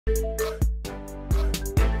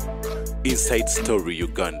Inside Story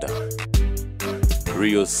Uganda,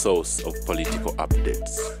 real source of political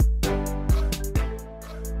updates.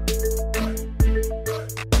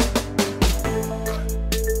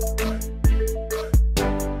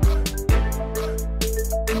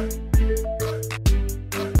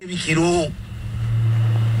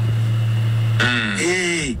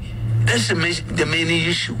 That's the main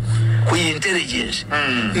issue. With intelligence.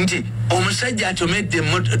 Omusajja atomedde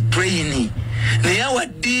training. Naye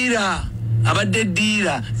awaddiira abadde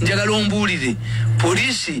ddiira njagala ombuulire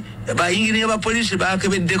poliisi bayingirira ba poliisi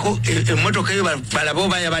baakebeddeko emmotoka eyo balaba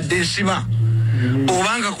oba yabadde nsiba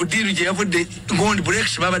obanga ku ddiiru gye yavudde gondi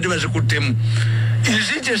brakes babadde bazikuttemu.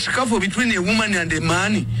 Is it a scuffle between a woman and a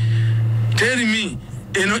man? Tell me.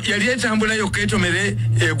 Eno yali etambula yokka etomere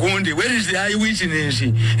egondi. Where is the eyewitness?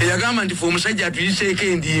 Eyagamba nti fe omusajja atuyiseeko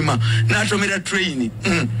endiima n'atomera train.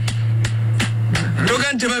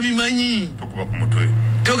 Toga nti babimanyi.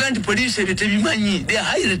 Toga nti poliisi ebyo tebimanyi. They are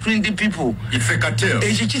highly trained people. It's a cartel.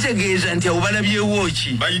 Ekyo kitegeeza nti awo balabyewo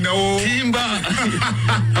ki? Bayinawo. Timba.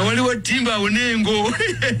 Awaliwo timba awonengo.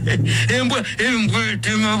 Embwa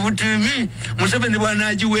tema butemi. Museveni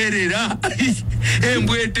bw'anaagiweerera.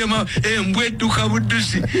 Embwa edduka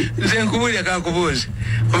buddusi. Nze nkubulira kankuboozi.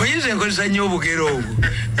 Omanyi nze nkozesa nnyo obugero obwo.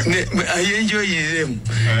 I enjoy them.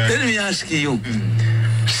 Let me ask you.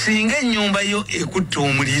 Singa ennyumba yo ekutte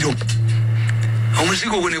omuliro.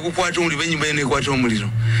 Omusigo gwe ne gukwata omuliro, ennyumba yo nekwata omuliro.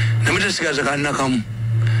 Namutasigaza kannakamu.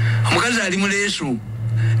 Omukazi ali mu leesu.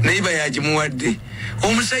 Neiba yagimuwadde.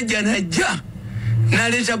 Omusajja najja.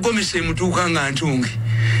 N'aleeta gomesi emutuuka nga ntunge.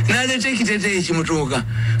 N'aleeta ekiteeteeyi ekimutuuka.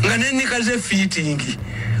 Nga n'ennikaze fiitingi.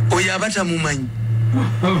 Oyo aba tamumanyi.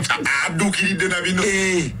 Adduukiridde na bino.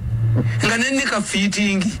 Nga n'ennika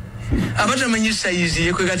fiitingi. Aba tamanyi sayizi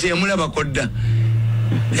ye kwe kati yamulabako dda.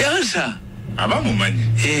 Answer.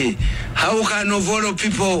 How can of all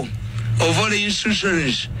people, of all the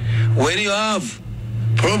institutions, when you have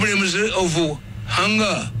problems of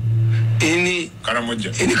hunger in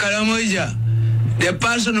Karamoja, the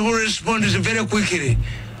person who responds very quickly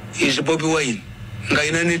is Bobby Wine.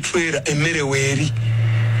 Ngainani trailer emereweri.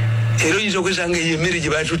 Ero izokusanga yemere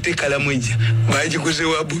gibatutte Karamoja. Bagikuze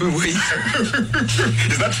wa Bobby Wine.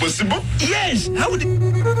 Is that possible? Yes. How would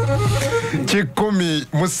Chikumi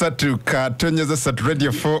musatu katonyeza sat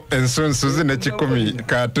radio 4 ensonso zine chikumi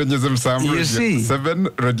katonyeza musambu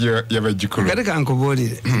 7 radio yabajikulu. Kati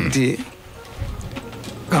kankubulire nti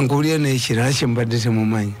kankubulire n'ekirala kye mbadde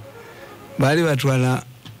temumanyi. Baali batwala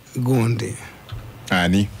gundi.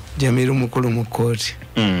 Ani? Jamiru mukulu mu kkooti.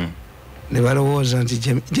 Ne balowooza nti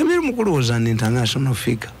Jamiru mukulu was an international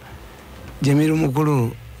figure. Jamiru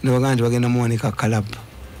mukulu ne bagamba nti bagenda muwanika kalaba.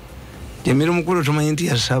 Jamiru mukulu tumanyi nti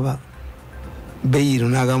yasaba Beyiru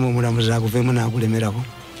n'agamba omulamuzi aguveemu n'agulemerako.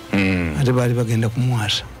 Ate baali bagenda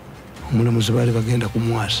kumwasa. Omulamuzi baali bagenda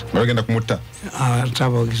kumwasa. Bagenda kumutta. Ate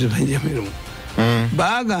abawagizi ba Jamiru.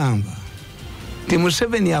 Baagamba nti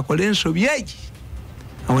Museveni akola ensobi eki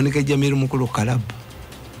awanika Jamiru mukulu kalaba.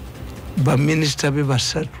 Baminisita be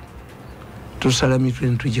basatu tusala mitwe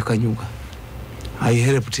ntugikanyuga. I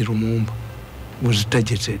helped Lumumba. Was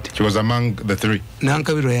targeted. She was among the three.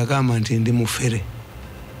 Nankabirwa yagamba nti ndi mufere.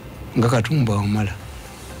 Nga Katumba omala.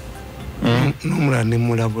 N'omulala ne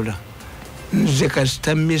mulabula. Nze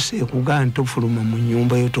kasita mise ekugamba ntofuluma mu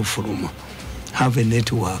nnyumba yo tofuluma. Have a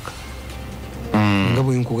network. Nga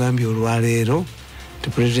bwe nkugambye olwaleero ti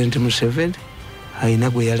President Museveni ayina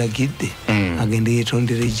gwe yalagidde agende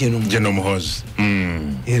yeetondera General Muhoozi.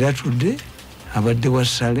 Era tudde abadde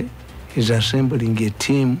wasale is assembling a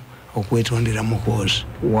team okwetondera Muhoozi.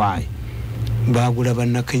 Why? Baagula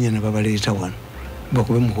bannakenya ne babaleeta wano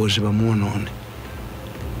bakube Muhoozi bamwonoone.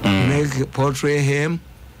 Portray him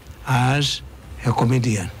as a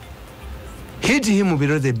comedian. Hit him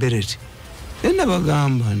below the belt. Then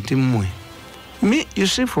bagamba nti mmwe. Me, you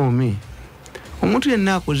see for me, omuntu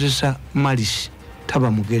yenna akozesa malisi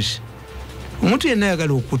taba mugezi. Omuntu yenna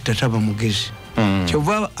ayagala okutta taba mugezi.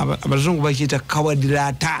 Kyova abazungu bakiyita cowardly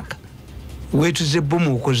attack. Wetuze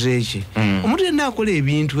bomu okoze eki. Omuntu yenna akola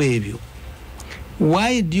ebintu ebyo.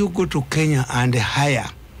 Why do you go to Kenya and hire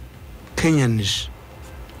Kenyans?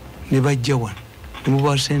 Ne bajja wano. Ne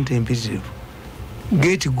mubawa ssente empitirivu.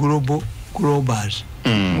 Get globals.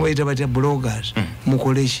 Mwayita batya bloggers.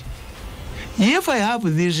 Mukole ki. If I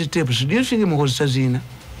have these steps, do you think Muhoozi zina?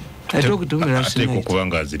 I talked to him last night.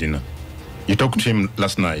 You talked to him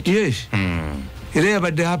last night? Yes. Era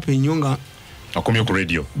yabadde happy nnyo nga akomye ku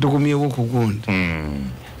radio. Tukumyewo ku gundi.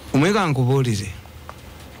 Omweka nkubuulire.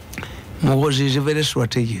 Muhoozi is very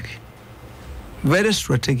strategic. Very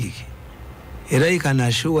strategic. Era I can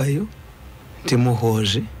assure you nti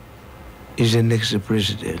Muhoozi is the next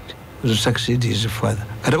president. to succeed his father.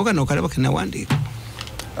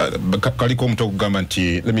 Kaliko mto kugamba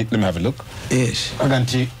nti, let me have a look. Yes.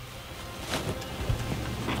 Aganti,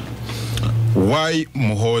 why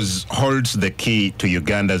Muhoozi holds the key to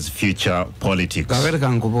Uganda's future politics?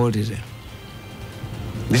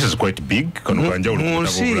 This is quite big.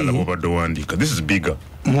 This is bigger.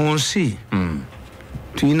 Monsi.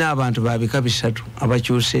 Tuina abantu babika bisatu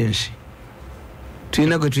abakyusensi.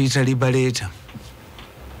 Tuina gwe tuyita liberator.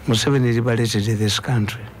 Museveni liberated this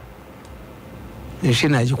country.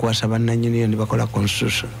 Nshina ajikwasa bannannyini yo ne bakola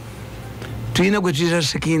constitution. Tuina gwe tuyita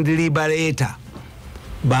second liberator.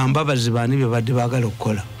 Bambabazi bani bye badde baagala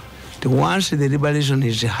okukola. Once the liberation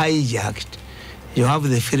is hijacked, you have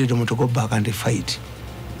the freedom to go back and fight.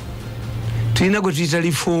 Tuina gwe tuyita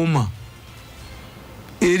reformer.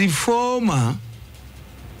 A reformer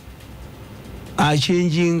are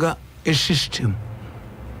changing a system.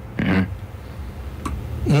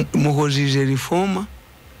 Muhoozi is a reformer.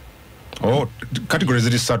 Oh, categories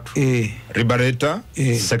is satu. Liberator,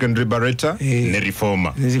 second liberator, ne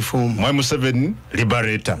reformer. Mwai Museveni,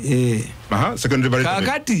 liberator. Second liberator.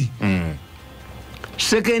 Kakati.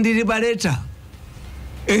 Second liberator.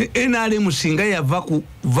 Enale musinga yava ku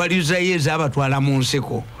values ye z'abatwala mu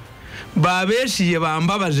nseko. Babesi ye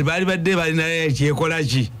bambabazi bali badde balina ekyekola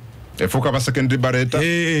ki. Efuka ba second liberator.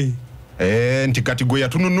 Nti kategoria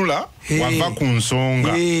tununula wava ku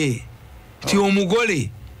nsonga. Ti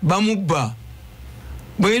omugole bamubba.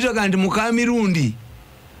 Bweyita kandi muka Mirundi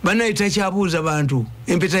banayita kyabuuza bantu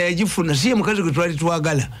empeta yagifuna siye mukazi gwe twali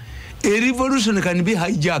twagala. A revolution can be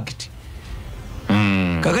hijacked.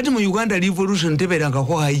 Kakati mu Uganda revolution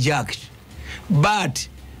teberangako hijacked. But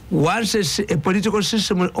once a political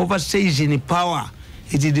system overstays in power,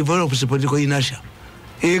 it develops political inertia.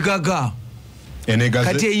 Egaga.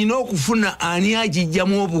 Kati eyina okufuna ani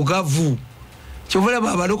agijjamu obugavu. Kyovula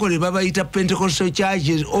babalokole babayita Pentecostal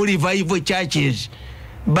churches or revival churches.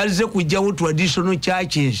 Bazze kujjawo traditional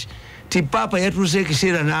churches. Ti papa yatuuse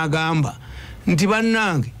ekiseera n'agamba nti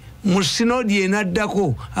bannange mu sinodi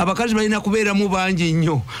enaddako abakazi balina kubeera mu bangi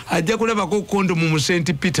nnyo ajja kulabako kondomu mu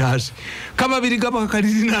St. Peters kababiri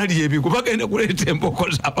gabakakalirinaali ebigo bagenda kuleeta emboko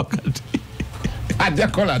z'abakazi ajja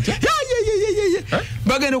kola atya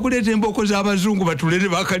bagenda kuleeta emboko z'abazungu batulere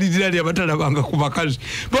bakalirinaali abatalabanga ku bakazi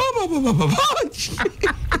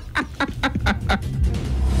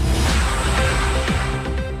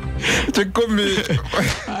Chikumi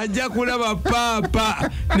ajja kulaba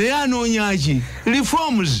papa naye anoonya ki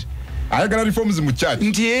reforms. Ayagala reforms mu church.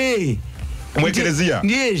 Nti Mwekerezia.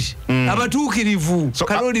 Yes. Abatuukirivu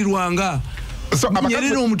Kaloli Lwanga.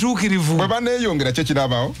 Nyerere omutuukirivu. Bwe baneeyongera kye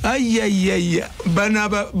kirabaawo. Ayayaya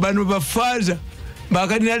bano bafaaza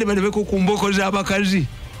bakadinali balebeko ku mboko z'abakazi.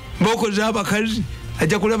 Mboko z'abakazi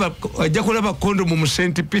ajja kulaba kondomu mu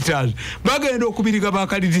St. Peters bagenda okubiriga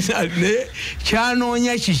bakalidinali ne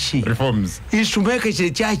kyanoonya kiki reforms is to make a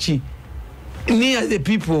church near the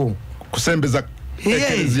people. Kusembeza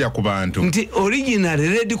ekelezia ku bantu. Nti original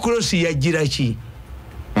Red Cross yajjira ki?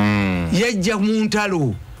 Yajja mu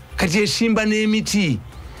ntalo kati esimba n'emiti.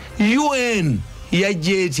 UN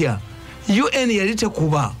yajja etya? UN yali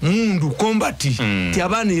tekuba mundu combat ti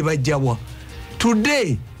abaana ebajjabwa.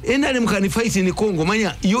 Today NRM can fight in Congo.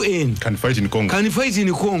 Manya UN can fight in Congo. Can fight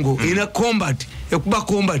in Congo in a combat. Ekuba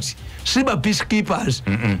combat. Siba peacekeepers.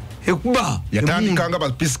 Ekuba. Yatandikanga ba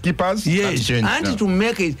peacekeepers. Yes. And to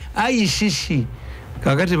make it ICC.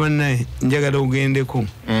 Kakati bannaye njagala ogendeko.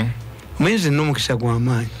 Mwezi n'omukisa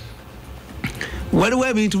gw'amaanyi. Waliwo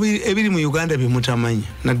ebintu ebiri mu Uganda bimutamanyi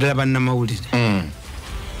naddala bannamawulire.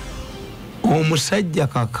 Omusajja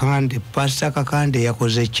Kakande, Pastor Kakande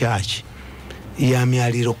yakoze church ya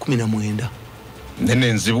myaliro 19.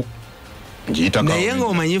 Nene nzibu njiyita kawo. Naye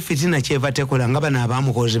ng'omanyi fitina kyeva tekola nga bano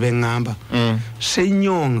abamukozi b'eŋŋamba.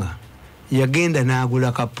 Ssenyonga yagenda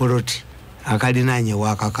n'agula kapoloti akalinaanye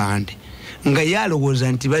wa Kakande nga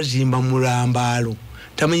yalowooza nti bazimba mulambaalo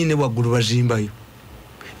tamanyi ne waggulu bazimbayo.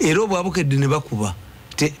 Era obwabukedde ne bakuba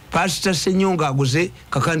Pastor Ssenyonga aguze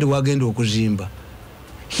Kakande wagenda okuzimba.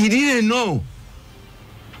 He didn't know.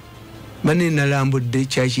 Bane nalambudde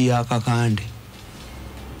church ya Kakande.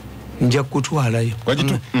 Nja kutwalayo.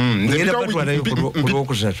 Ngenda batwalayo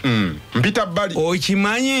kulwokusatu. Mpita bali.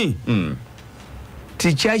 Okimanyi?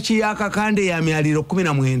 Ti church ya Kakande ya myaliro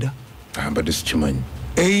 19. Mbadde sikimanyi.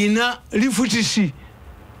 Eyina lifutisi.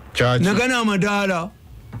 Church. Nagana amadaala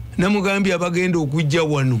namugambye abagenda okujja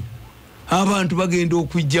wano. Abantu bagenda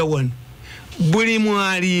okujja wano. Buli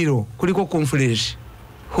mwaliro kuliko conference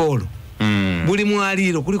hall. Buli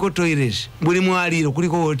mwaliro kuliko toilet. Buli mwaliro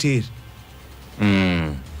kuliko hotel.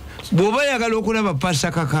 Bw'oba yagala okulaba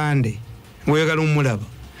Pastor Kakande ng'oyagala omulaba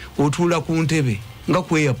otula ku ntebe nga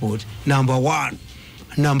ku airport number 1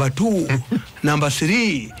 number 2 number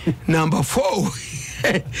 3 number 4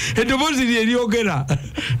 edobozi lyeriogera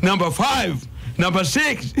number 5 number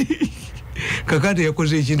 6 kakati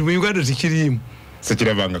yakoze ekintu mu Uganda sikirimu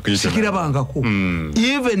sikirabangako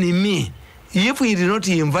even me if he did not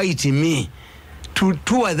invite me to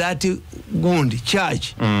tour that Gundi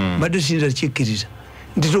church but sinza chikiriza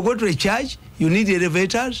to go to a church you need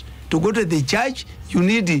elevators to go to the church you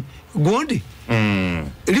need Gundi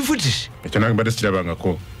lifutis ekyananga bade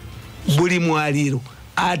sikirabangako buli mwaliro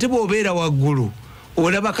ate bobera waggulu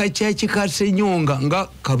olaba ka church ka Senyonga nga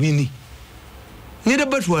kabini nira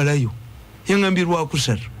batwalayo yangambirwa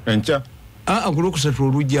kusatu encha agulo kusatu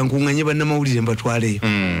olujja nkunganye bannamawulire mbatwaleyo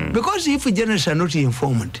because if journalists are not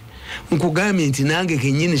informed nkugambye nti nange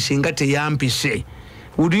kenyini singa teyampise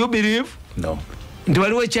would you believe no nti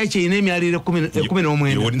waliwo church ine emyaliro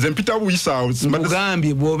 19 nze mpita buyisa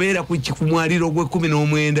nkugambye bwobeera ku mwaliro gwe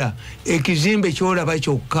 19 ekizimbe kyolaba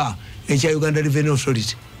kyokka ekya Uganda Revenue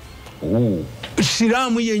Authority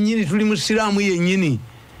siraamu yennyini tuli mu siraamu yennyini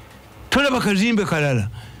tolaba kazimbe kalala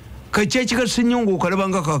kakyaki ka Senyonga okalaba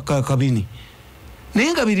nga kabini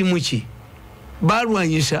naye nga biri muki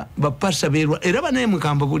balwanyisa bapasa berwa era banaye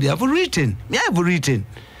mukamba buli have written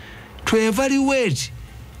to evaluate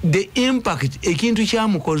the impact ekintu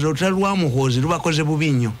kyamukoze otalwamuhozi lubakoze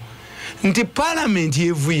bubi nnyo nti parliament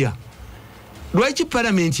yevuya lwaki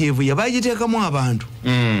parliament yevuya bagiteekamu abantu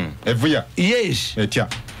evuya yes etya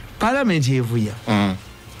parliament yevuya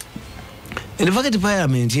elevakati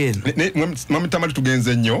parliament yeno mwami Tamale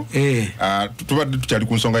tugenze nnyo tubadde tukyali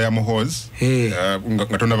ku nsonga ya muhozi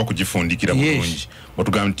nga tonaba kugifundikira bulungi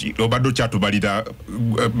otugamba nti obadde okyatubalira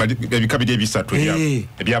ebika biri ebisatu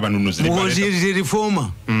ebyabanunuzi muhozi is a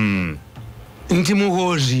reformer nti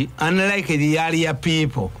muhozi unlike the earlier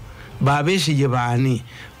people Babesige baani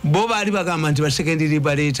bo baali bagamba nti ba secondary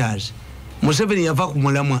liberators Museveni yava ku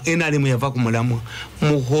mulamwa NRM yava ku mulamwa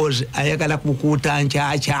muhozi ayagala kukuuta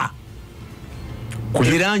nkyakya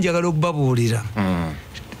era njagala okubabuulira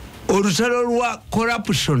olutalo lwa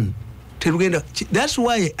corruption terugenda. That's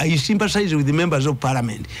why I sympathize with the members of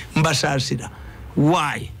parliament mbasaasira.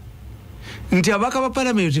 Why? Nti abaka ba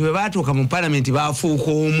parliament bwe baatuuka mu parliament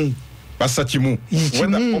baafuuka omu basa kimu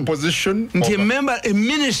whether opposition nti a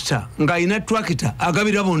minister nga ina tractor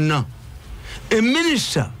agabira bonna, a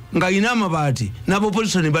minister nga ina amabaati n'aba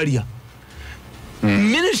opposition balya.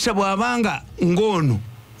 Minister bw'abanga ngono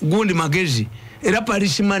gundi magezi era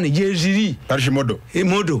parishimani jeziri parishimodo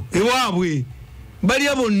modo ewaabwe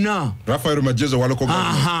balya bonna Rafael Majezo waloko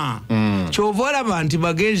kyovola abantu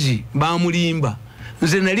magezi bamulimba.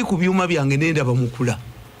 Nze nali ku byuma byange nenda bamukula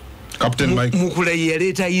Captain Mike mukula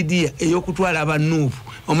yaleta idea eyokutwala abanuvu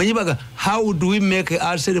omanyi baga how do we make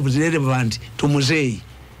ourselves relevant to Muzeyi.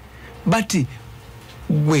 But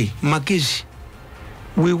we Makezi,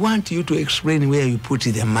 we want you to explain where you put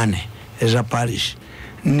the money as a parish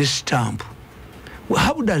in stamp.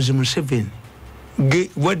 How does Museveni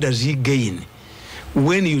what does he gain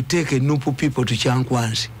when you take a Nupu people to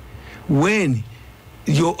Chankwanzi, when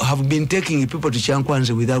you have been taking people to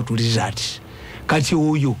Chankwanzi without results? Kati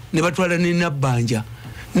uyu ne batwala ne Nabbanja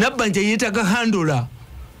yetaka handula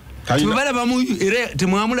tubala bamu era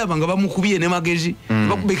temwamula banga bamukubye ne magezi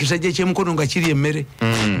bakubekisa je kyemukono nga kiri emmere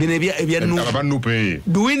bine ebya Nupu.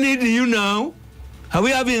 Do we need you now? Are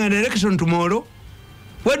we having an election tomorrow?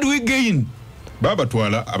 What do we gain? Baba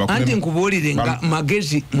twala abakule anti nkubuulire nga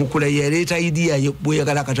magezi mukula yaleta idea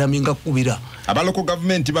bweyagala kataminga kubira abaloko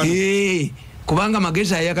government bano kubanga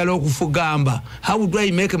magezi ayagala okufugamba. How do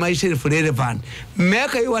I make myself relevant?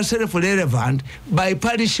 Make yourself relevant by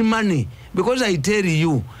parish money, because I tell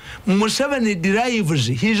you Museveni derives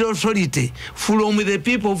his authority from the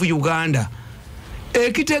people of Uganda.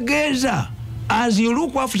 Ekitegeeza as you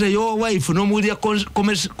look after your wife, no more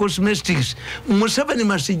cosmetics, Museveni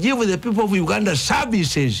must give the people of Uganda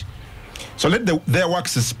services. So let their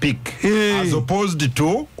works speak, as opposed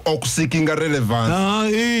to seeking a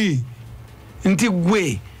relevance.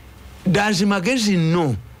 Ntigwe, does Magezi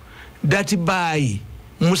know that by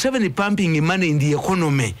Museveni pumping money in the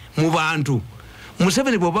economy, Mubantu,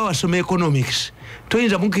 Museveni boba wasome economics,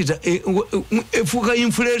 toyinza mukiza efuka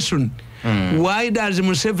inflation. Why does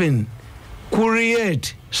Museveni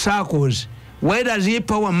create circles? Why does he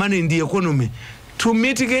power money in the economy? To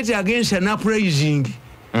mitigate against an uprising.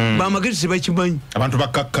 Bamagezi bachimanyi.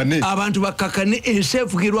 Abantu bakakane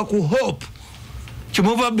ensefugirwa ku hope.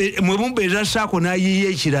 Chimuva mwebumbeeza sako nayiye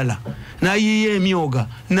ekirala nayiye emyoga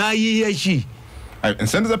nayiye ki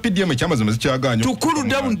ensente za PDM ekyamaze muzikyaganyo tukulu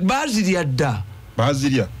down bazirya dda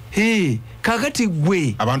bazirya kakati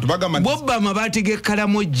gwe abantu bagamba bobba amabati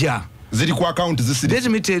g'ekkalamojja ziri ku account zisiri. Let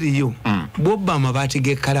me tell you, bobba amabati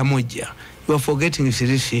g'ekkalamojja. You are forgetting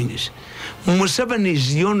three things. Museveni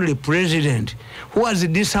is the only president who has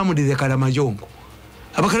disarmed the Kalamajongo.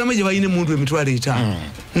 Abakalamaje bayine muntu emitwalo 5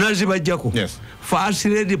 nazibajjako. Yes. First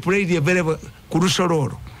lady played a very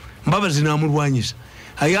kurusororo. Mbabazi namulwanyisa.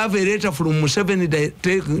 I have a letter from Museveni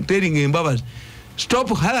telling Mbabazi, stop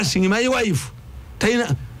harassing my wife.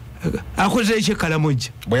 Taina akoze eche Kalamoja.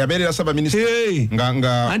 Boyaberera saba minister.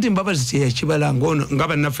 Nga anti Mbabazi ya chibala ngono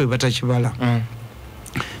ngaba naffe batachibala.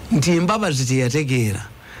 Nti Mbabazi yategeera.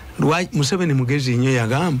 Museveni mugezi nnyo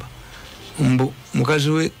yagamba mbu mukazi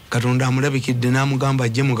we Katonda amulabikidde n'amugamba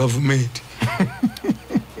ajje mu government.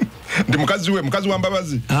 Ndi mukazi wa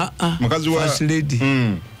Mbabazi. Mukazi wa first lady.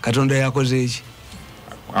 Katonda yakoze eki.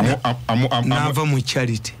 Nava mu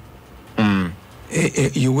charity.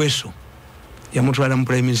 Yuweso yamutwala mu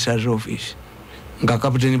prime minister's office nga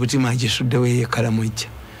kapiteni Butima agisuddewo ye Kalamoja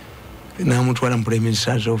n'amutwala mu prime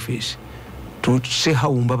minister's office to see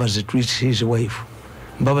how Mbabazi treats his wife.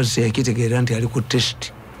 Mbabazi yakitegeera nti ali ku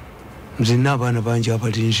test. Nze n'abaana bangi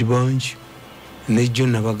abalinzi bangi ne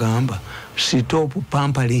John nabagamba stop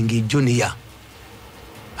pampering Junior.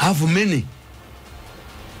 Have many.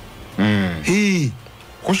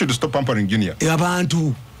 Who should stop pampering Junior?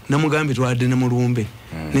 Abantu namugambe twadde ne mulumbe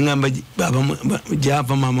ningamba baba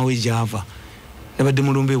Java mama we Java nabadde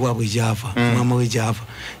mulumbe bwabwe Java mama we Java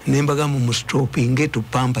nembagamba mu stopping to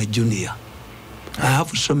pamper Junior. I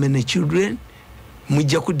have so many children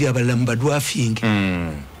mujja kudya abalamba dwarfing.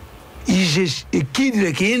 Is a kid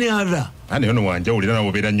like any other. Ani ono wanja ulina na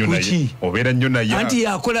obera nnyo naye. Anti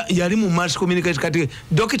yakola yali mu mass communication kati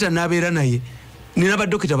dokita nabeera naye. Nina ba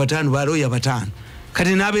dokita batano ba lawyer batano.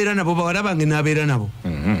 Kati nabeera nabo bawala bange nabeera nabo.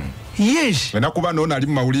 Yes. Nakuba nona ali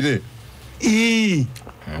mu mawulire.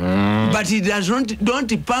 But he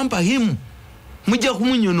don't pamper him. Mujja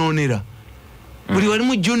kumunyononera. Buli wali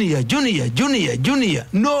mu junior.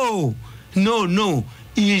 No.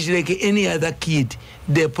 He is like any other kid.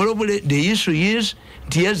 The issue is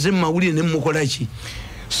tiyaze mawuli ne mukolachi.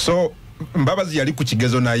 So Mbabazi yali ku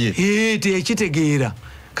kigezo naye. Tekitegeera.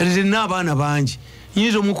 Kati n'abaana bangi.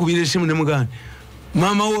 Nyinza mukubira esimu ne muganda.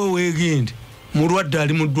 Mama we wegende. Mulwadde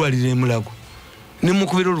ali mu ddwaliro e Mulago. Ne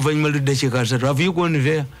mukubira oluvannyuma lw'eddakiika 3. Have you gone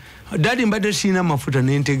there? Daddy mbadde sina mafuta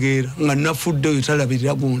n'entegeera nga nafudde oyo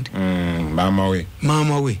talabirira gundi.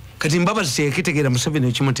 Mama we. Kati Mbabazi tekitegeera Museveni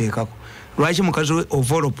ekimuteekako. Lwaki mukazi we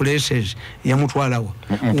of all places yamutwalawo?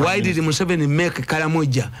 Why did Museveni make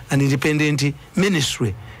Kalamoja an independent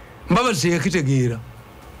ministry? Mbabazi yakitegeera.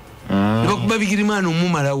 Bakuba bigirimana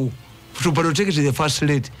omumalawo to protect the first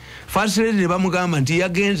lady. First lady ne bamugamba nti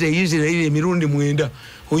yagenze Israel emirundi 9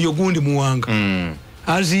 oyo gundi muwanga.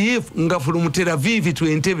 As if nga from Tel Aviv to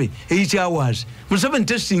Entebbe 8 hours. Museveni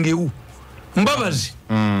testing ewu. Mbabazi.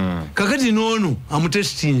 Kakati nono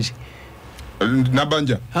amutesting.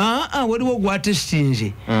 Nabanja. Waliwo gwa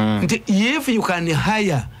testing. If you can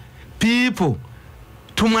hire people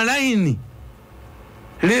to malign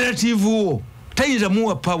relative war, tayinza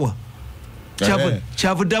muwa power.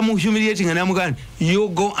 Chavudamu humiliating and Amugan, you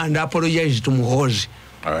go and apologize to Muhozi.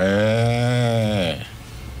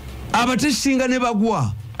 Abatestinga never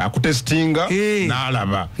gwa. Akutestinga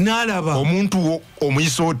nalaba. Omuntu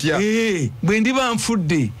omuyisotya. Bwe ndiba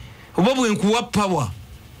nfudde. Oba bwe nkuwa power.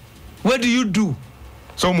 What do you do?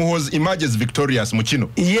 So Muhozi emerges victorious mukino.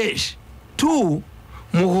 Yes. 2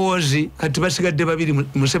 Muhozi kati basigadde babiri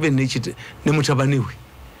Museveni ne mutabaniwe.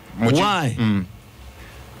 Why?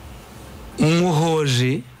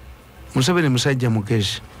 Muhozi Museveni musajja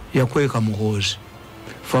mugezi yakweka Muhozi.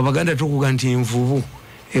 Fa abaganda tukuga nti envubu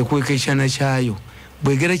ekweka ekyana kyayo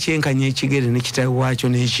bwegera kyenkanye ekigere ne kitayo waakyo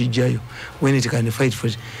n'ekijjayo when it can fight for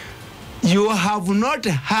it. You have not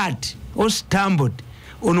had or stumbled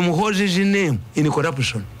on Muhozi's name in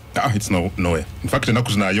corruption. It's nowhere. In fact,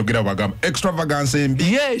 nakuzina yogera bagamba extravagance embi.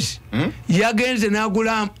 Yes. Yagenze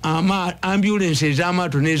nagula ambulance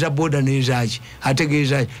ez'amaato n'eza boda n'ezaki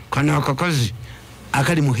ategeeza kana akakazi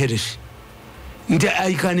akali mu Harris. Nti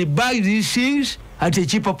I can buy these things at a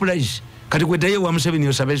cheaper price. Kati kwedaye wa Museveni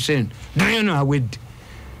yosabe sente. Do you know how it?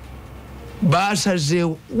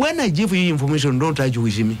 Basaze, when I give you information, don't argue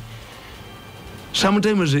with me.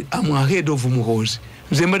 Sometimes I'm ahead of Muhozi.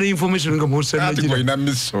 Zembada information nga Muhozi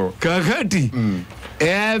najira. Kakati.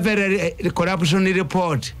 Every corruption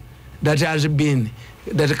report that has been,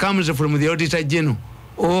 that comes from the Auditor General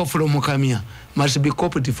or from Mukamia must be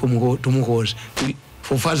copied to Muhozi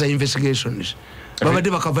for further investigations. Babade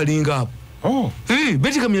bakavalinga.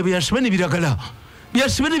 Betikamya byasibani biragala.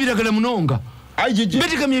 Byasibani biragala munonga.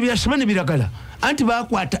 Betikamya byasibani biragala. anti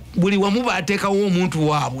bakwata buli wamu bateekawo omuntu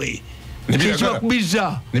waabwe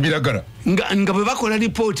kyekibakubiza nga bwe bakola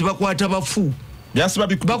lipooti bakwata bafu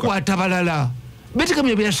bakwata balala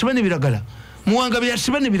betikamya byasiba ne biragala muwanga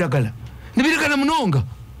byasiba ne biragala munonga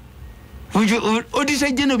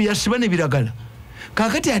odisa jeno byasiba ne biragala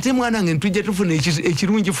kakati ate mwana nge ntujja tufuna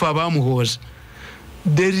ekirungi fe abaamuhooza.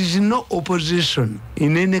 There is no opposition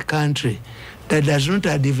in any country that does not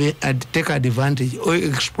take advantage or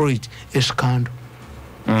exploit a scandal.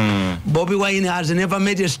 Bobby Wine has never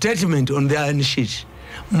made a statement on the iron sheet.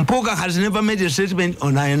 Mpuga has never made a statement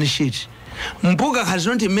on iron sheet. Mpuga has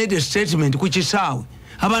not made a statement kuchisawe.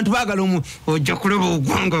 Abantu bagala ojja kulaba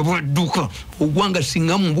ogwanga bwadduka ogwanga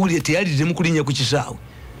singa mbuli teyali temukulinya kuchisawe.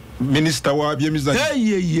 Minister wa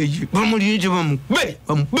byemizanyo bamulije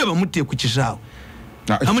bamutte kuchisawe.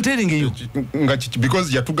 I'm telling you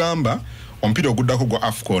because yatugamba ompira oguddako gwa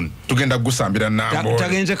AFCON tugenda gusambira nambo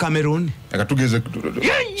tagenze Cameroon akatugeze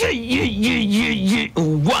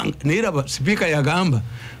wang niraba speaker yagamba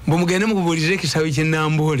mbumugende mukubulize kisawe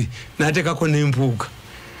kinambole natekako nempuga.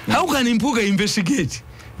 How can impuga investigate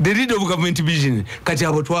the leader of government business kati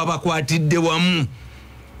abo twabakwatidde wamu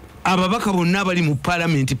ababaka bonna bali mu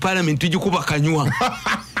parliament tujikuba kanywa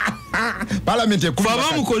Parliament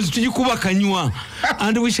tujikuba kanywa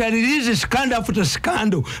and we shall release scandal after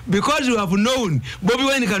scandal because we have known Bobby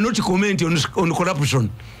Wine cannot comment on corruption.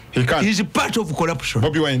 He can't. He is part of corruption.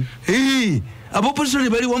 Bobby Wine. Opposition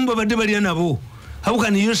bali wamba badde bali nabo. How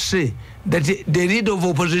can you say that the leader of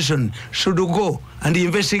opposition should go and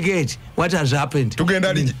investigate what has happened?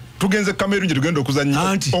 Tugenze Cameroon tugenda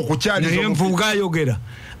okuzannya okukyaliza emvuga yogera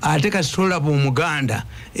ate kasitola b'omuganda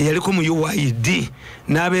eyaliko mu UID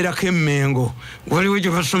n'abeerako emmengo waliwo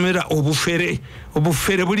gye basomera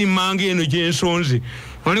obufere buli mmange eno gyensonze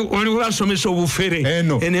waliwo asomesa obufere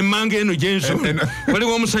eno emmange eno gyensonze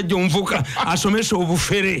waliwo omusajja omuvuka asomesa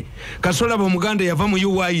obufere kasolaba omuganda yava mu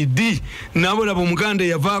UID n'abolaba omuganda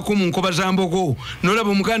yavaako mu nkoba za mbogo n'olaba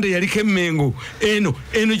omuganda yaliko emmengo eno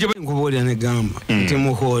gye nkubuulira negamba nti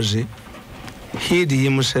muhoozi hid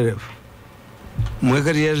himself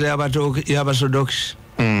mwekatiyeza y'abasodox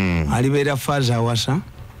alibeera faza awasa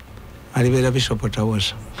alibeera bishop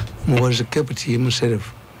tawasa was kept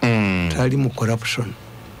himself tali mu corruption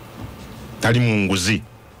tali mu nguzi.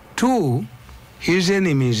 2 his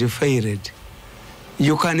enemies failed.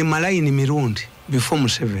 You can malign Mirundi before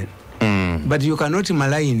Museveni but you cannot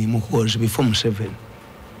malign Muhoozi before Museveni.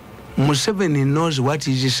 Museveni knows what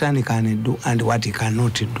his son can do and what he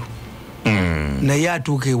cannot do. Naye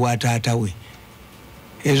atuuke wa taata we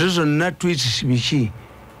ezo zonna tweets biki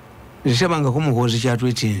zisabangako Muhoozi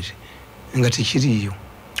kyatwetinze nga tekiriyo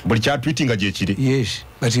buli kyatweetinga gye kiri. Yes,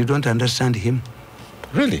 but you don't understand him.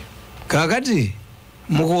 Really? Kakati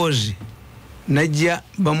Muhoozi najja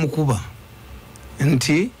bamukuba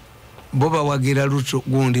nti bo bawagira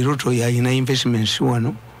Ruto yalina investments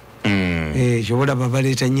wano kyobola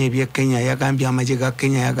babaleeta nnyo ebya Kenya yagambye amagye ga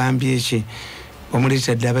Kenya yagambye eki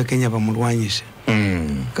bamuleeta dde aba Kenya bamulwanyise.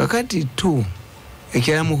 Kakati tu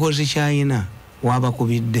ekirala Muhoozi kyayina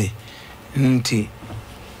wabakubidde nti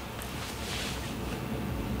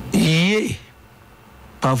ye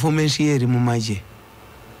performance ye eri mu magye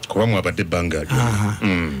kuba mwabadde ebbanga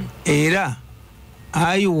era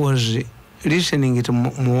I was listening to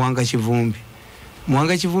Muwanga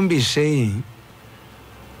Kivumbi is saying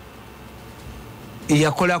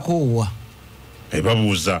yakolako wa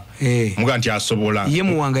babuuza muga nti asobola ye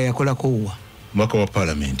Muwanga yakolako wa mwaka wa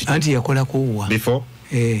parliament anti yakolako wa before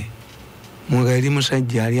Muwanga yali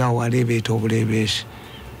musajja ali awo aleebeeta obuleebeesi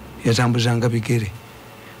yatambuzanga bigere.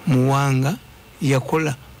 Muwanga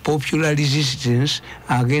yakola popular resistance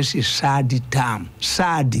against SAD term.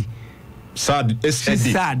 SAD,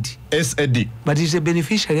 but he's a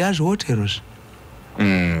beneficiary as what else?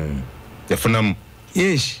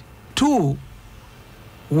 Yes. 2,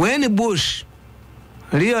 when Bush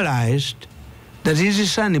realized that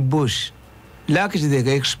his son Bush lacked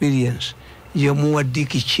the experience, yamuwa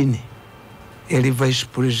Diki Chine, a vice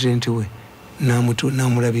president we,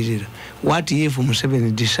 namulabirira. What if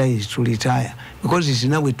Museveni decides to retire? Because it's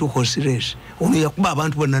now a 2-horse race. Only yakuba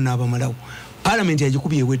abantu bonna n'abamalawo. Parliament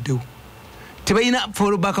yagikubye eweddewo. Tebalina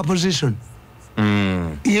for back position.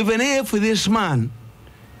 Even if this man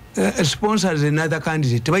sponsors another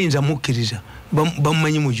candidate, tebayinza mukkiriza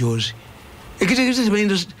bamumanyi mujozi.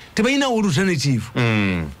 Ekitegeeza tebalina alternative.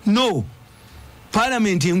 No.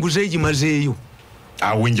 Parliament enguze egimazeeyo.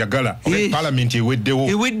 Njagala. Parliament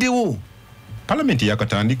eweddewo. Parliament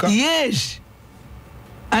yakatandika. Yes.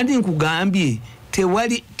 Andi nkugambye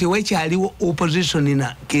tewakyaliwo opposition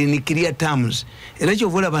in clear terms. Era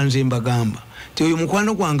kyovola banze mbagamba ti oyo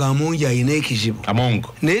mukwano gwange amungi ayina ekizibu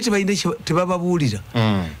naye tebababuulira.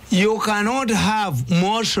 You cannot have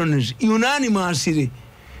motions unanimously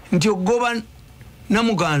nti ogoba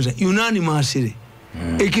Namuganza unanimously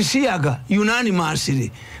ekisiyaga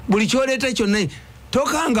unanimously buli kyoleeta kyonna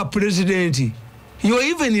tokanga president. You are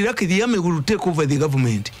even lucky the army will take over the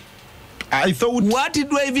government. I thought what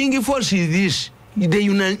driving force is this? The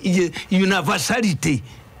universality.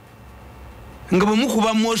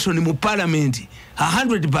 Ngamukuba motion mu parliament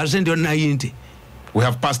 100% or 90. We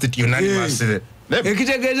have passed it unanimously.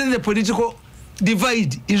 The political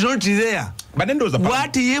divide is not there. But then those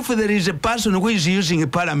what if there is a person who is using a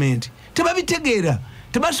parliament? Tebabi together.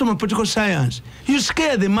 Tebasoma political science. You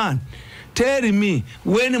scare the man. Tell me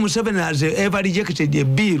when Museveni has ever rejected a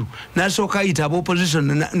bill, nasoka ita opposition,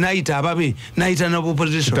 naita ababe, naita na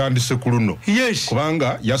opposition. Kutandise kuluno. Yes.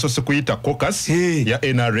 Kubanga yasose kuita caucus ya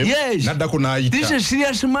NRM. Yes. Nadako naita. This is a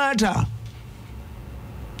serious matter.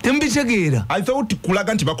 Tembitegera. I thought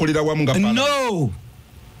kulaga nti bakolera wamu nga pala. No.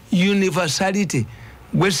 Universality.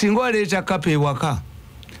 Gwe singo aleta kape waka.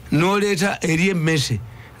 No leta eri message.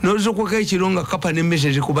 No zokweka ekironga kapa ne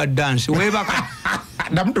message kuba dance. Webaka.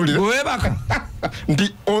 Namtulira. Webaka. Nti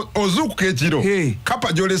ozuku ekiro.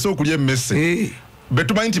 Kapa jolese okulya emmese.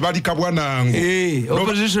 Betumanyi nti bali kabwana ngo.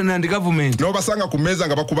 Opposition and government. No basanga ku meza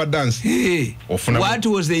nga bakuba dance. What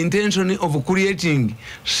was the intention of creating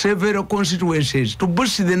several constituencies to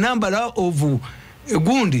boost the number of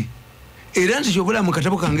gundi? Era nti kyobula mu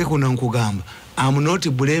katabo kange kuna nkugamba. I'm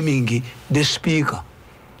not blaming the speaker.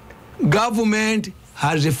 Government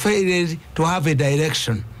has failed to have a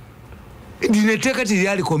direction. Dineteka ti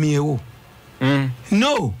yali komyewo.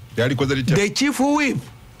 No. Yali kozalita. The chief whip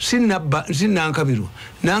sinna Nankabiro.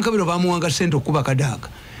 Nankabiro bamuwanga sente okuba kadaga.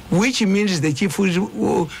 Which means the chief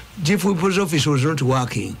whip's office was not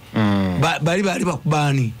working. Bali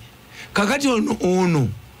bakubani. Kakati ono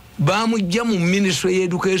bamujja mu Ministry of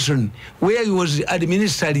Education where he was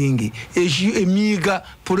administering a mega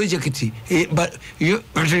project but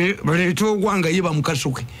gwanga yeba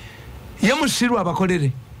mukasuke. Yamusirwa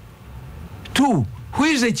abakolere. Two, who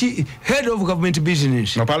is the head of government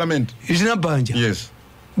business? No parliament. Is not Banja. Yes.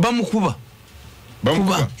 Bamukuba.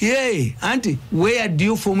 Yeah, auntie, where do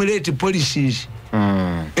you formulate policies?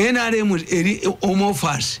 NRM was home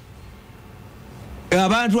office.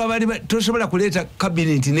 Abantu abali tosobola kuleta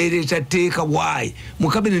cabinet neereta teeka why mu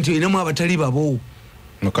cabinet inamu abatali babo.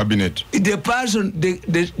 No cabinet. The person,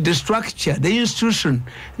 the structure, the institution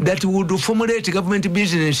that would formulate government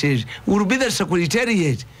businesses would be the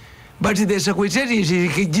secretariat. But the secretariat is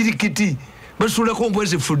jirikiti. Basula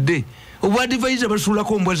kombwezi fudde. What advisor basula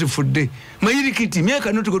kombwezi fudde. Mayirikiti. Me I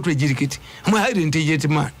cannot go to a jirikiti. I'm a highly intelligent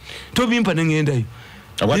man. Tobi mpa nengenda yu.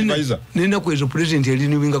 What advisor? Nenda kwezo president ya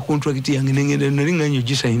renewing a contract yangi nengenda naringa nyo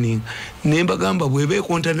gisigning. Nemba gamba bwebe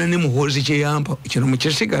kontana ne muhozi kye yampa. Kino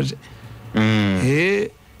mukisigaze.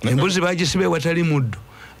 Embuzi bagisibe watali muddo.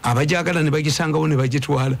 Abajagala ne bagisangawo ne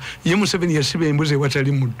bagitwala. Ye Museveni yasibe embuzi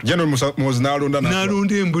watali muddo. General Muhozi nalonda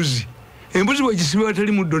nalonda embuzi. Embuzi bagisibe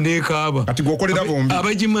watali muddo n'ekaaba. Kati gokolera bombi.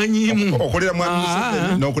 Abagimanyimu. Okolera mwami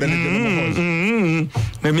Museveni n'okolera General Muhozi.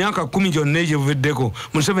 Emyaka 10 gyonna egivuddeko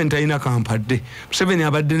Museveni talina kampadde. Museveni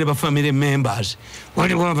abadde ne ba family members.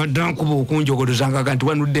 Waliwo abadde nkuba okunjogolozanga kanti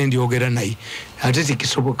wanudde ndyogera naye. Ate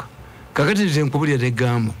tekisoboka. Kakati nze nkubulira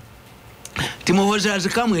eggamba. Muhozi has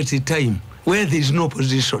come at a time where there is no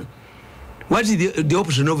opposition. What is the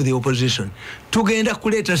opposition of the opposition? Tugenda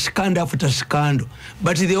kuleta scandal after scandal.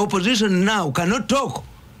 But the opposition now cannot talk.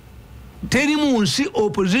 Teri munsi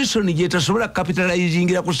opposition yetasobola capitalizing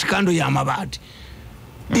ku scandal ya mabati.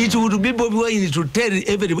 It would be Bobby Wine to tell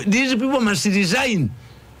everybody. These people must resign.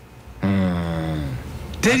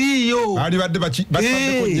 Teri yo. Ali badde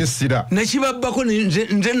basabeko nyesira. Nakibabbako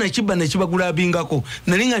nze nakiba nakibagulabingako.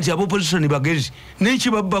 Nalinga nti opposition bagezi.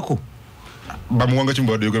 Nakibabbako. Bamuwanga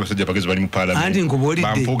chimbo wadde yogera basajja bagezi bali mu parliament. Andi nkubulidde.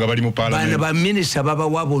 Bampuga bali mu parliament. Bana ba minister baba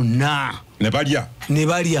wabonna. Ne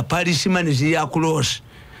balya parliament ya close.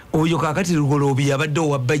 Oyo kakati lugolobi yabadde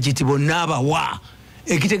wa budget bonna abawa.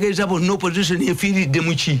 Ekitegeeza bonna opposition efiiridde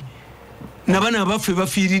mu ki. Nabana abaffe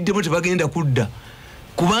bafiiridde mu tebagenda kudda.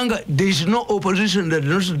 Kubanga there is no opposition that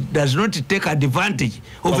does not take advantage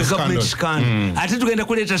of a government scandal. Ate tugenda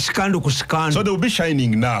kuleta scandal ku scandal. So they will be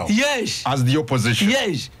shining now. Yes. As the opposition.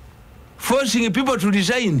 Yes. Forcing people to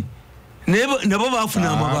resign. Nabo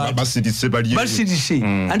bafuna amabati. Basirise bali. Basirise.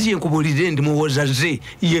 Anti yenkubulidde ndi muwoza ze.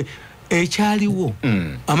 Ye ekyaliwo.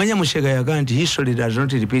 Amanya Mushega yaga nti history does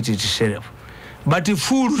not repeat itself. But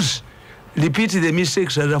fools repeat the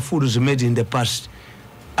mistakes that the fools made in the past.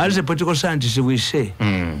 as a political scientist we say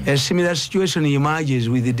a similar situation emerges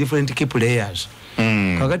with the different key players.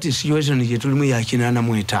 Kakati situation yetulimu ya kinana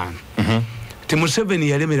mu 5. Museveni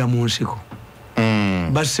yalemera mu nsiko.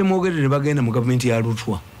 Basse mogerere bagenda mu government ya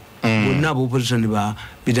Lutwa. Bonna abo opposition ba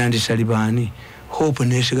Kutandise libani hope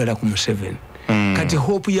nesigala ku Museveni. Kati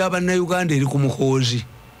hope yaba na Uganda eri ku Muhoozi.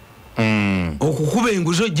 Okukuba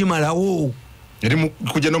enguzo gimalawo. Eri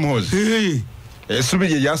kujja no Muhoozi.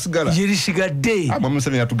 Esubiri yasigala. Yirisigadde. Aba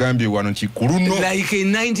Museveni atugambye wano kikuluno. Like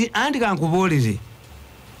in 90 and kankubolere.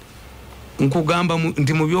 Nkugamba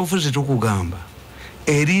ndi mu byofuzi tukugamba.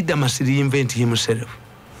 A leader must reinvent himself.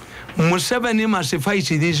 Museveni must fight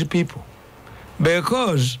these people.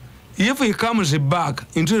 Because if he comes back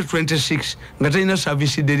into 26, ngataina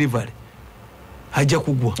service delivery. Haja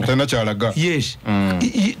kugwa. Atana chalaga. Yes.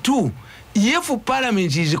 Two, if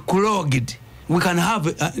parliament is clogged, we can have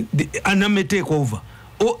an army takeover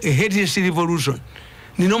or a hideous revolution.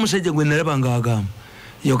 Nino musajja gwe nalabanga agamba.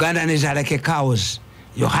 Ugandans are like cows.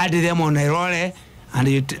 You had them on a roller and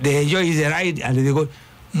they enjoy the ride and they go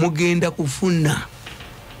mugenda kufuna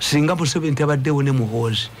singa Museveni tabaddewo ne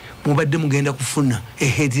Muhoozi mubadde mugenda kufuna a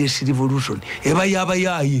hideous revolution eba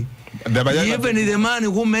yabayayi. Even the man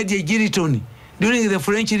who made a guillotine during the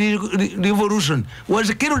French Revolution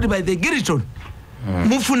was killed by the guillotine.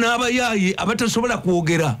 Mufuna abayayi abatasobola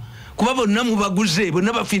kwogera kuba bonna mubaguze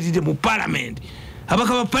bonna bafiiridde mu parliament.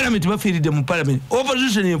 Abaka ba parliament bafiiridde mu parliament.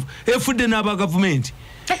 Opposition efudde n'aba government.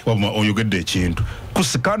 Oyogedde ekintu ku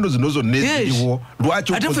sikando zinozo neziriwo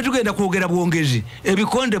lwaki ate ffe tugenda kwogera bwongezi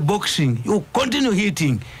ebikonde boxing you continue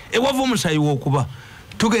hitting ewava omusayi w'okuba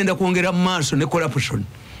tugenda kwongera mu maaso ne corruption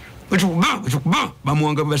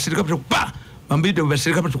bamuwanga basirika bambidde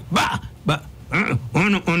basirika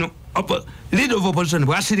ono leader of opposition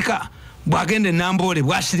bwasirika bwagenda enamboole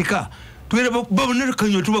bwasirika tugenda babonera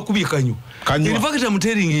kanyo tubakubye kanyo. In fact, I'm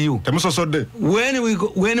telling you, when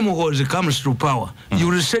Muhoozi comes to power, you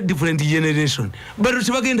will set different generation. But it's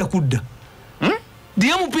bagenda kudda. The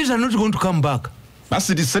MPs are not going to come back.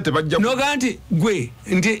 No ganti gwe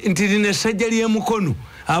nti ne sajjali emukono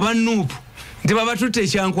abanupu nti babatutte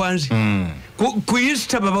ekyankwanzi ku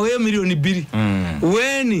Easter babaweyo $2 million.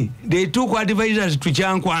 When they took advisors to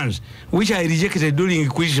Kyankwanzi, which I rejected during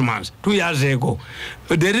Christmas 2 years ago,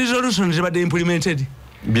 the resolutions were implemented.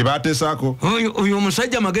 Bibate sako uyo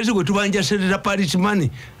musajja magezi gwe tubanja serera parish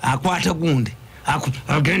money akwata gundi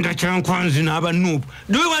agenda Kyankwanzi n'aba noob.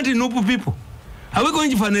 Do we want noob people? Are we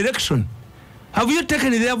going for an election? Have you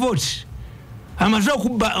taken their votes? Amazo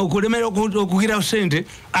okulemera okugira sente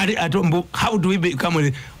atombo. How do we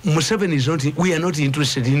become Museveni is not, we are not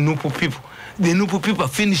interested in noob people. The noob people are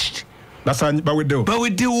finished. That's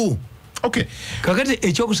bawedewo. Okay. Kakati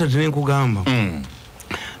ekyokusatu nenkugamba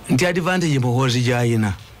nti advantage Muhoozi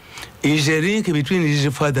gyayina is a link between his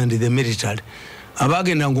father and the military.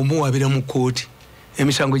 Abagenda ngumuwabira mu kooti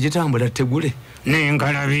emisango gitambula tegule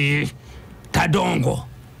n'engalabi tadongo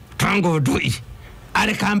tango dui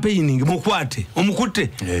ale campaigning mukwate omukutte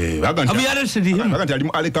have you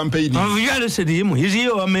arrested him? Is he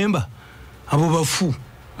a member? Abo bafu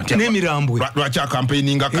n'emirambo lwacha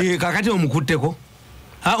campaigning kakati omukutteko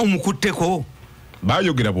omukutteko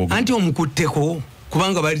bayogera bogo anti omukutteko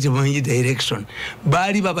kubanga bali tebamanyi direction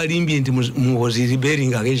bali babalimbye nti Muhoozi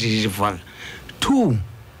rebelling against his father. Two,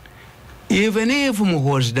 even if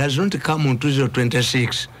Muhoozi does not come on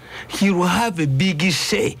 2026, he will have a big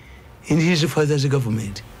say in his father's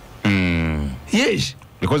government. Yes,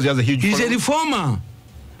 because he has a huge he's a reformer.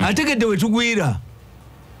 Ategedde wetugwira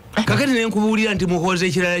kakati nenkubuulira nti Muhoozi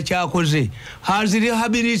ekirala kyakoze has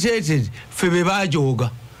rehabilitated ffe be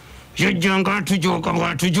bajooga yajjanga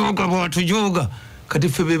bwatujooga kati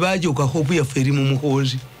ffe be bajooga hope yaffe eri mu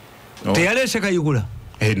Muhoozi teyaleese Kayihura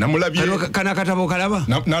namulabye kana katabo kalaba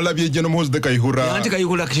nalabye ejje no Muhoozi de Kayihura anti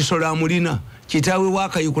Kayihura kisolo amulina kitaawe wa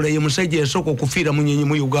Kayihura ye musajja yasooka okufiira mu nnyonyi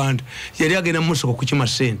mu Uganda yali agenda musoko kukima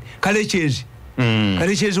ssente Kalechezi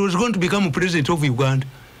was going to become president of Uganda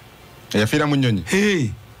yafiira mu nnyonyi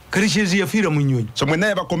Kalechezi yafiira mu nnyonyi so mwenna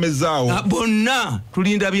yabakomezaawo bonna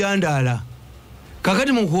tulinda byandaala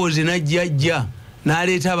kakati Muhoozi najjajja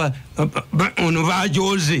n'aleeta ono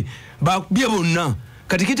bajooze bye bonna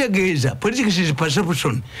kati kitegeeza politics is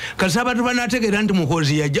perception kasi abantu banategeera nti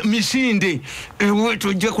Muhoozi yajja misinde ewe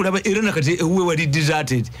tujja kulaba era nakati ewe wali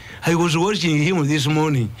deserted. I was watching him this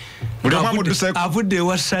morning avudde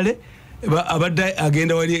ewasale abadde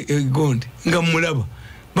agenda wali Gondi nga mulaba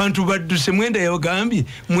bantu badduse mwenda yagambye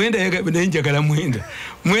nenjagala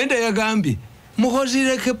mwenda yagambye Muhoozi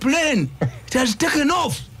like a plane it has taken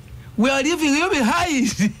off we are leaving you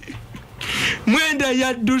behind mwenda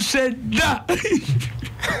yadduse dda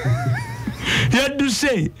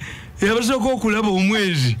yadduse yabasooka okulaba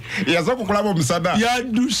omwezi yazooka okulaba omusada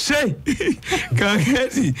yadduse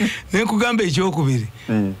kakati nenkugamba ekyokubiri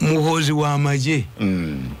muhoozi w'amagye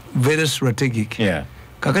very strategic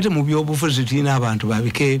kakati mu byobufuzi tulina abantu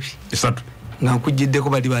babika ebi nga nkugiddeko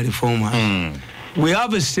bali balifooma we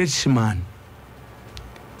have a statesman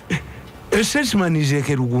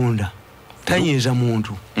ezeeke Rugunda tanyiza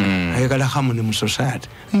muntu ayagala harmony mu society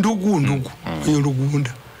ndugu eyo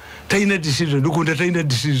Rugunda taina decision Rugunda taina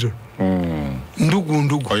decision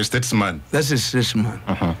ndugu or a statesman. That's a statesman.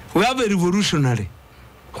 We have a revolutionary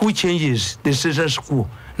who changes the status quo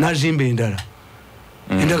nazimba endala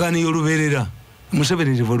endagani yoluberera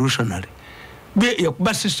Museveni revolutionary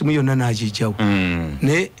yakuba system yonna nagijawo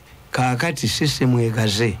ne kakati system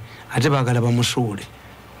egaze ate bagala bamusuule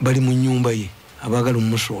bali mu nyumba ye abagala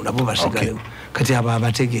omusuula abo basigalewo kati aba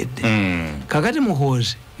abategedde kakati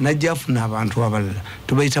muhoozi najja afuna abantu abalala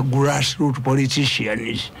tubayita grassroots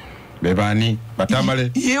politicians bebani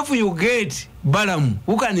batamale if you get balamu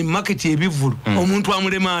ukani market ebivulu omuntu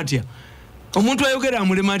amulema atya omuntu ayogera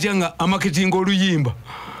amulema atya nga amaketinga oluyimba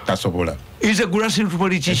tasobola is a grassroots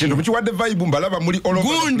politician kintu mukiwadde vibe mbalaba muri all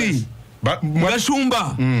over gundi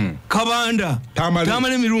Gasumba Kabanda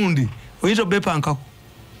Tamale Mirundi oyinza bepankako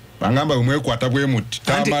bangamba umwekwata bwe muti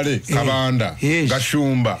Tamale Kabanda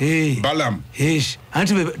Gashumba Balam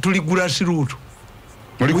anti tuli grassroots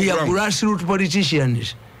we are grassroots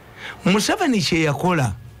politicians. Museveni kye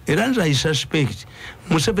yakola era nza I suspect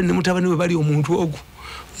Museveni mutabani we bali omuntu ogu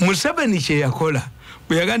Museveni kye yakola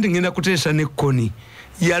bwe yagandi ngenda kuteesa ne Koni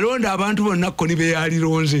yalonda abantu bonna Koni be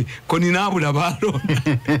yalironze Koni nabula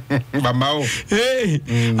balonda bamao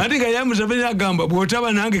ati ga Museveni agamba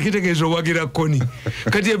bwotaba nange kitegezo wagira Koni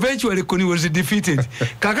kati eventually Koni was defeated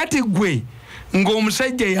kakati gwe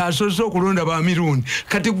ng'omusajja yasoose okulonda ba Mirundi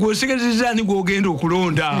kati gw'osigazizzaani gw'ogenda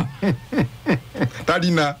okulonda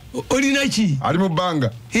talina olina ki ali mu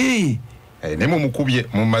bbanga ne mumukubye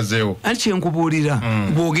mumazeewo anti kyenkubuulira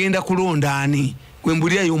bw'ogenda kulonda ani gwe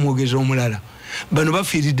mbulirayo omwogezi omulala bano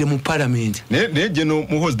bafiiridde mu palamenti naye General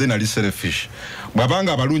Muhoozi then ali selfish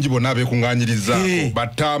bwabanga abalungi bonna abeekuŋŋaanyirizaako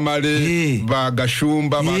batamale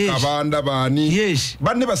bagashumba bakabanda baani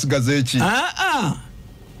banne basigaze eki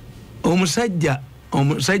omusajja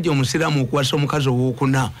omusiraamu okuwasa omukazi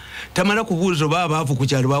owookuna tamala kubuuza oba abaavu ku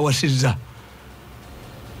kyalo bawasizza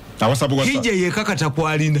hijja yeekakata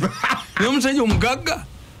kwalina naye omusajja omugagga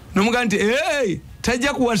nomugaa nti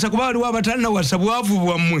tajja kuwasa kuba waliwo abatanawasa bwavu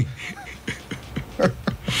bwammwe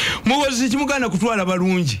Muhoozi kimugaana kutwala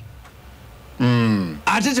balungi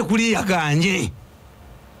ate tekuli yaganye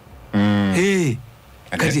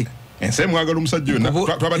kati ense mwagala omusajja yonna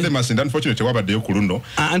twabadde Masinde unfortunately wabaddeyo ku luno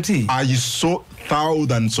anti I saw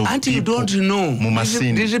thousands of people you don't know mu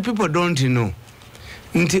Masinde these people don't know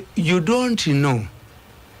nti you don't know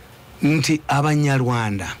nti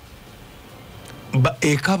Abanyarwanda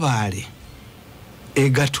Ekabaale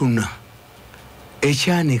Egatuna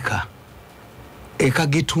Ekyanika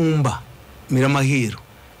Ekagitumba Miramahiru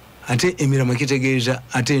ate Emirama kitegeeza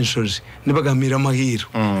ate ensozi nebaga Miramahiru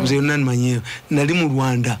nze yonna nmanyiyo nali mu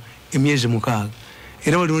Rwanda emyezi 6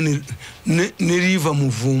 era waliwo ne riva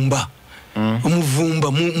Muvumba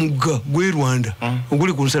omuvumba mugga gwe Rwanda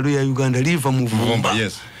oguli ku nsalo ya Uganda riva Muvumba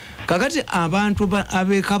kakati abantu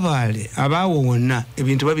ab'Ekabaale abaawo wonna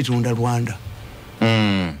ebintu babitunda Rwanda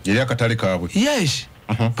yali akatale kaabwe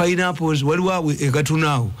pineapples waliwo awe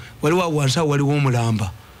Egatunaawo waliwo awo wansi awo waliwo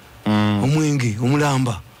omulamba omwenge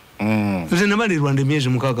omulamba nze nabali Rwanda emyezi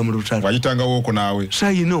 6 mu lutalo wayitangawo okwo naawe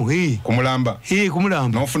sayino kumulamba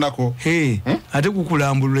kumulamba n'ofunako ate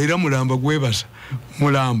kukulambulula era mulamba gwebasa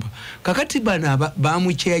mulamba kakati bana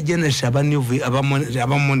bamucheya Genesis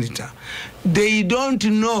abamonitor they don't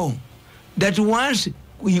know that once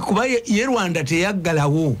kuba ye Rwanda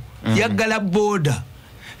teyaggalawo yaggala border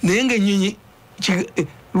naye ng'ennyonyi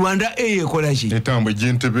Rwanda ekola ki etambwe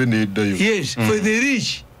gy'Entebbe n'eddayo for the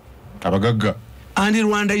rich abagagga and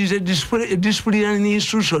Rwanda is a disciplinary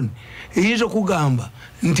institution eyinza okugamba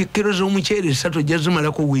nti kero z'omuceere 3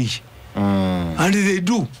 jazimalako wiiki and they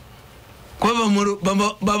do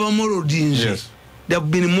baba morodins they have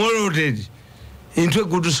been molded into a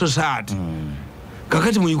good society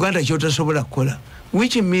kakati mu Uganda kyotasobola kukola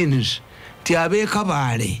which means ti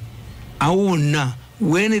ab'Ekabaale awonna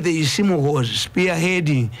when they see Muhoozi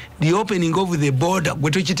spearheading the opening of the border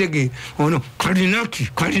gwe tokitegeera ono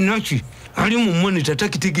kalinaki ali mu monitor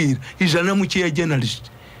takitegeera izana mucheya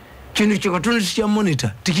journalist kino kyakatonda kya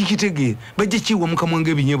monitor tikikitegeera bajja kiwa mukamwa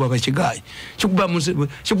ng'ebinyebwa bakigaye kikuba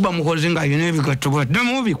Muhoozi nga yona ebigatto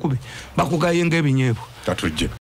baddamu bikube bakugaye ng'ebinyebwa tatujje